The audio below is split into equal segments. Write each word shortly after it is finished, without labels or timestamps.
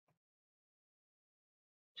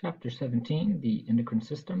Chapter 17, the Endocrine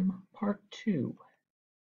System, Part 2.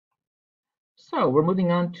 So we're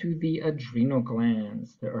moving on to the adrenal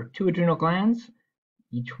glands. There are two adrenal glands.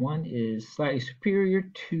 Each one is slightly superior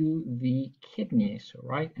to the kidney, so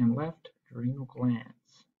right and left adrenal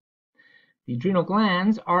glands. The adrenal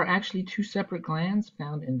glands are actually two separate glands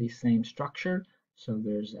found in the same structure. So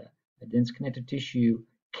there's a dense connective tissue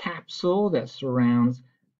capsule that surrounds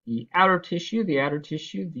the outer tissue.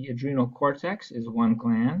 The adrenal cortex, is one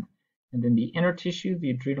gland, and then the inner tissue, the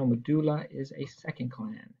adrenal medulla, is a second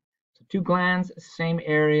gland. So two glands, same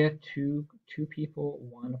area, two people,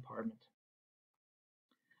 one apartment.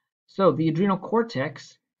 So the adrenal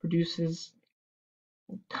cortex produces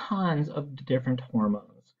tons of different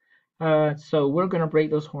hormones. So we're going to break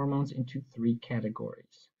those hormones into three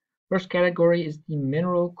categories. First category is the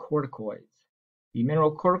mineralocorticoids. The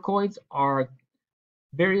mineralocorticoids are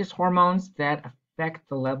various hormones that affect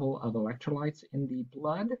the level of electrolytes in the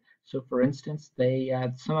blood. So for instance,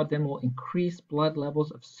 some of them will increase blood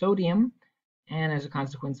levels of sodium, and as a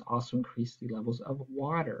consequence also increase the levels of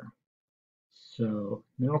water. So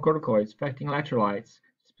mineralocorticoids affecting electrolytes,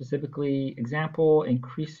 specifically example,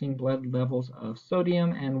 increasing blood levels of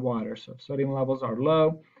sodium and water. So if sodium levels are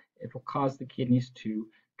low, it will cause the kidneys to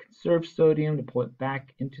conserve sodium, to pull it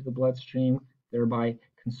back into the bloodstream, thereby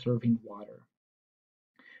conserving water.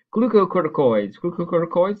 Glucocorticoids,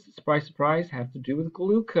 surprise, surprise, have to do with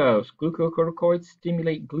glucose. Glucocorticoids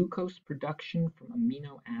stimulate glucose production from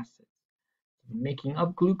amino acids, making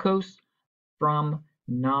up glucose from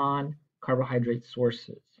non-carbohydrate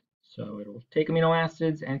sources. So it will take amino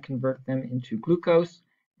acids and convert them into glucose,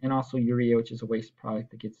 and also urea, which is a waste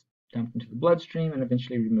product that gets dumped into the bloodstream and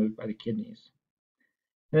eventually removed by the kidneys.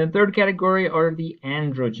 And the third category are the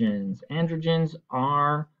androgens. Androgens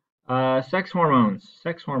are sex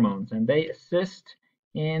hormones, and they assist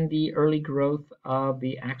in the early growth of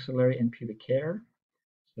the axillary and pubic hair.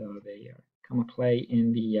 So they come to play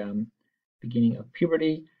in the beginning of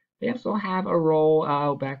puberty. They also have a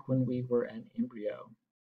role back when we were an embryo.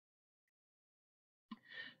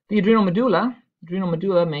 The adrenal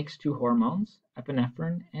medulla makes two hormones,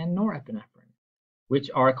 epinephrine and norepinephrine, which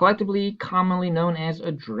are collectively commonly known as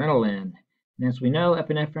adrenaline. And as we know,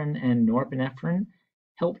 epinephrine and norepinephrine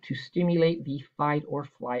help to stimulate the fight or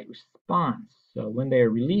flight response. So when they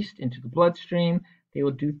are released into the bloodstream, they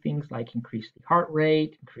will do things like increase the heart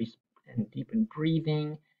rate, increase and deepen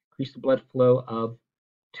breathing, increase the blood flow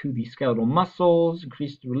to the skeletal muscles,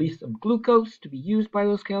 increase the release of glucose to be used by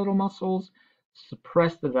those skeletal muscles,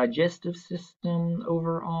 suppress the digestive system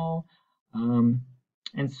overall,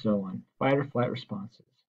 and so on, fight or flight responses.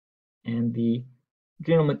 And the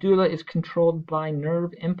adrenal medulla is controlled by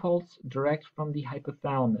nerve impulse direct from the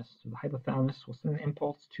hypothalamus. So the hypothalamus will send an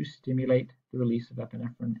impulse to stimulate the release of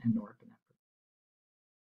epinephrine and norepinephrine.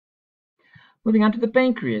 Moving on to the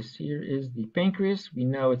pancreas. Here is the pancreas. We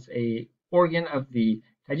know it's an organ of the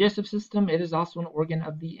digestive system. It is also an organ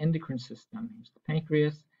of the endocrine system. Here's the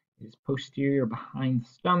pancreas. It is posterior behind the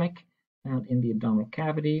stomach, found in the abdominal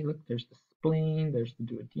cavity. Look, there's the spleen, there's the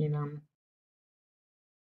duodenum.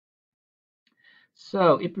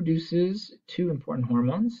 So it produces two important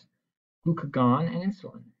hormones, glucagon and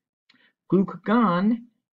insulin. Glucagon,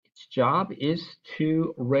 its job is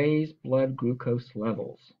to raise blood glucose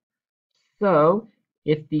levels. So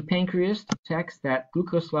if the pancreas detects that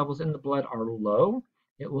glucose levels in the blood are low,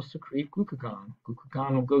 it will secrete glucagon.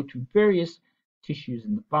 Glucagon will go to various tissues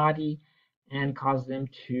in the body and cause them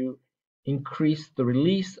to increase the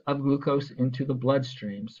release of glucose into the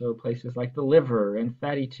bloodstream. So places like the liver and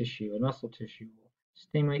fatty tissue and muscle tissue will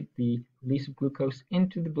stimulate the release of glucose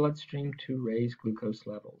into the bloodstream to raise glucose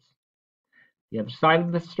levels. The other side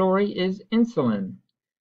of the story is insulin.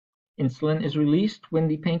 Insulin is released when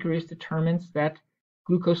the pancreas determines that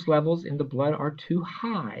glucose levels in the blood are too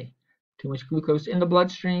high. Too much glucose in the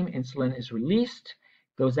bloodstream, insulin is released,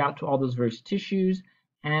 goes out to all those various tissues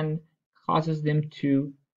and causes them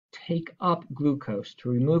to take up glucose, to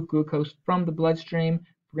remove glucose from the bloodstream,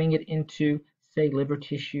 bring it into, say, liver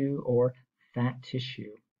tissue or fat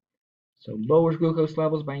tissue. So lowers glucose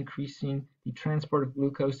levels by increasing the transport of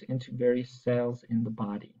glucose into various cells in the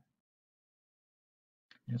body.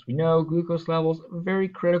 As we know, glucose levels are very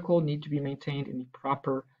critical, need to be maintained in the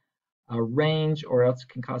proper range, or else it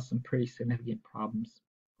can cause some pretty significant problems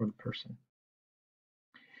for the person.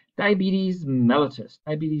 Diabetes mellitus.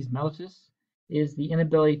 Diabetes mellitus is the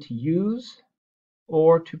inability to use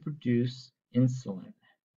or to produce insulin.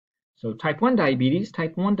 So type 1 diabetes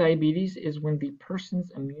is when the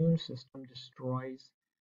person's immune system destroys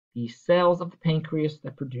the cells of the pancreas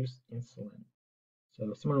that produce insulin.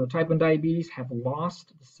 So someone with type 1 diabetes have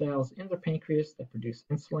lost the cells in their pancreas that produce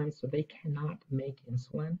insulin, so they cannot make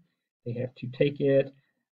insulin. They have to take it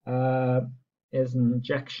as an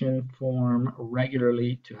injection form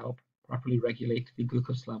regularly to help properly regulate the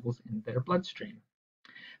glucose levels in their bloodstream.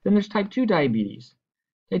 Then there's type 2 diabetes.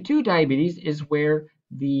 Type 2 diabetes is where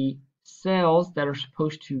the cells that are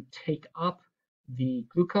supposed to take up the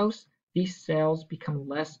glucose, these cells become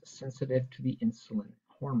less sensitive to the insulin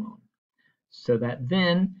hormone. So that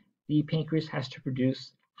then the pancreas has to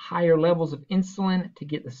produce higher levels of insulin to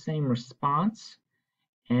get the same response.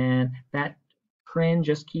 And that trend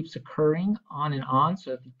just keeps occurring on and on.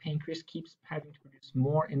 So the pancreas keeps having to produce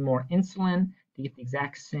more and more insulin to get the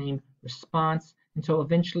exact same response until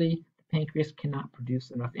eventually the pancreas cannot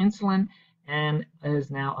produce enough insulin and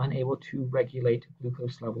is now unable to regulate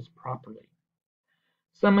glucose levels properly.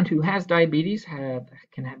 Someone who has diabetes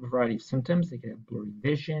can have a variety of symptoms. They can have blurry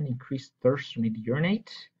vision, increased thirst, or need to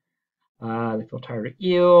urinate. They feel tired or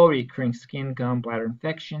ill, recurring skin, gum, bladder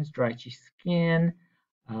infections, dry, itchy skin,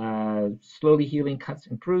 slowly healing cuts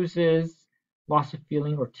and bruises, loss of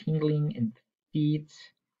feeling or tingling in the feet.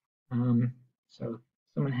 So if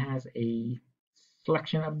someone has a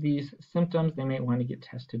selection of these symptoms, they may want to get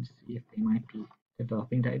tested to see if they might be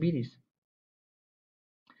developing diabetes.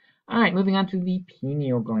 All right, moving on to the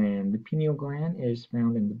pineal gland. The pineal gland is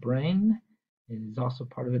found in the brain. It is also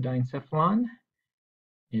part of the diencephalon.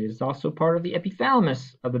 It is also part of the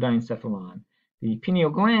epithalamus of the diencephalon. The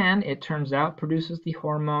pineal gland, it turns out, produces the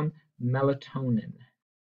hormone melatonin.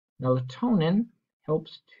 Melatonin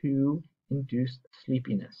helps to induce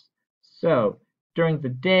sleepiness. So during the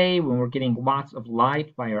day, when we're getting lots of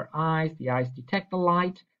light by our eyes, the eyes detect the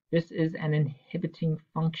light. This is an inhibiting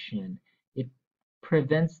function. It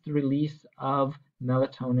prevents the release of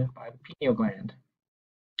melatonin by the pineal gland.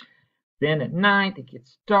 Then at night, it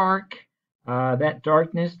gets dark. That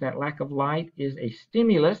darkness, that lack of light, is a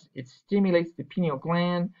stimulus. It stimulates the pineal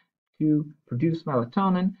gland to produce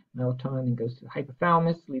melatonin. Melatonin then goes to the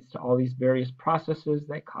hypothalamus, leads to all these various processes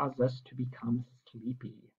that cause us to become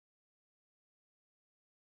sleepy.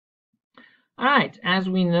 All right, as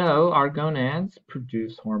we know, our gonads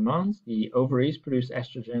produce hormones. The ovaries produce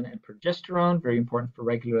estrogen and progesterone, very important for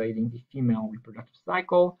regulating the female reproductive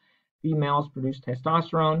cycle. Females produce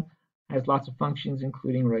testosterone, has lots of functions,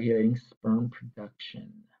 including regulating sperm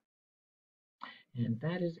production. And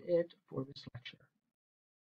that is it for this lecture.